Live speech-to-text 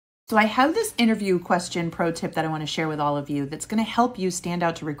So I have this interview question pro tip that I want to share with all of you that's going to help you stand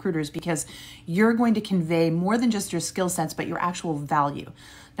out to recruiters because you're going to convey more than just your skill sets, but your actual value.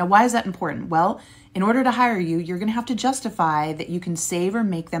 Now, why is that important? Well, in order to hire you, you're going to have to justify that you can save or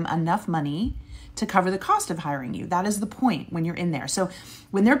make them enough money to cover the cost of hiring you. That is the point when you're in there. So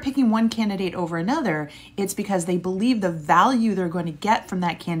when they're picking one candidate over another, it's because they believe the value they're going to get from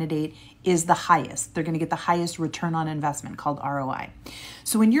that candidate is the highest. They're going to get the highest return on investment, called ROI.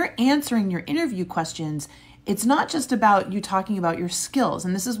 So when you're answering your interview questions, it's not just about you talking about your skills,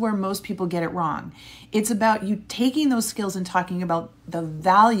 and this is where most people get it wrong. It's about you taking those skills and talking about the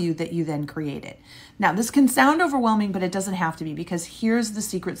value that you then created. Now, this can sound overwhelming, but it doesn't have to be, because here's the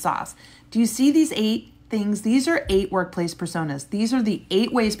secret sauce. Do you see these 8 things? These are 8 workplace personas. These are the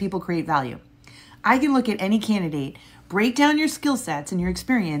 8 ways people create value. I can look at any candidate, break down your skill sets and your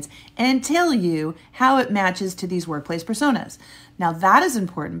experience, and tell you how it matches to these workplace personas. Now, that is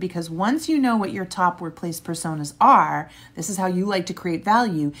important because once you know what your top workplace personas are, this is how you like to create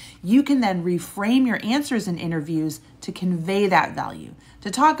value, you can then reframe your answers in interviews to convey that value,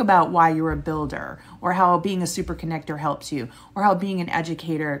 to talk about why you're a builder, or how being a super connector helps you, or how being an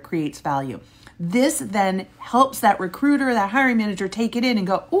educator creates value. This then helps that recruiter, that hiring manager, take it in and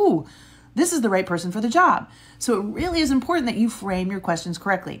go, ooh, this is the right person for the job. So it really is important that you frame your questions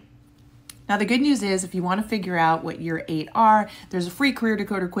correctly. Now, the good news is if you want to figure out what your 8 are, there's a free Career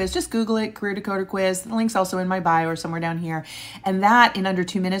Decoder quiz. Just Google it, Career Decoder quiz. The link's also in my bio or somewhere down here. And that, in under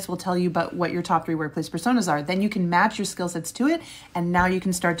 2 minutes, will tell you about what your top 3 workplace personas are. Then you can match your skill sets to it, and now you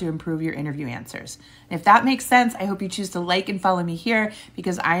can start to improve your interview answers. And if that makes sense, I hope you choose to like and follow me here,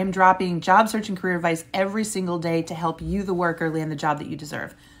 because I am dropping job search and career advice every single day to help you, the worker, land the job that you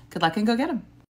deserve. Good luck and go get them.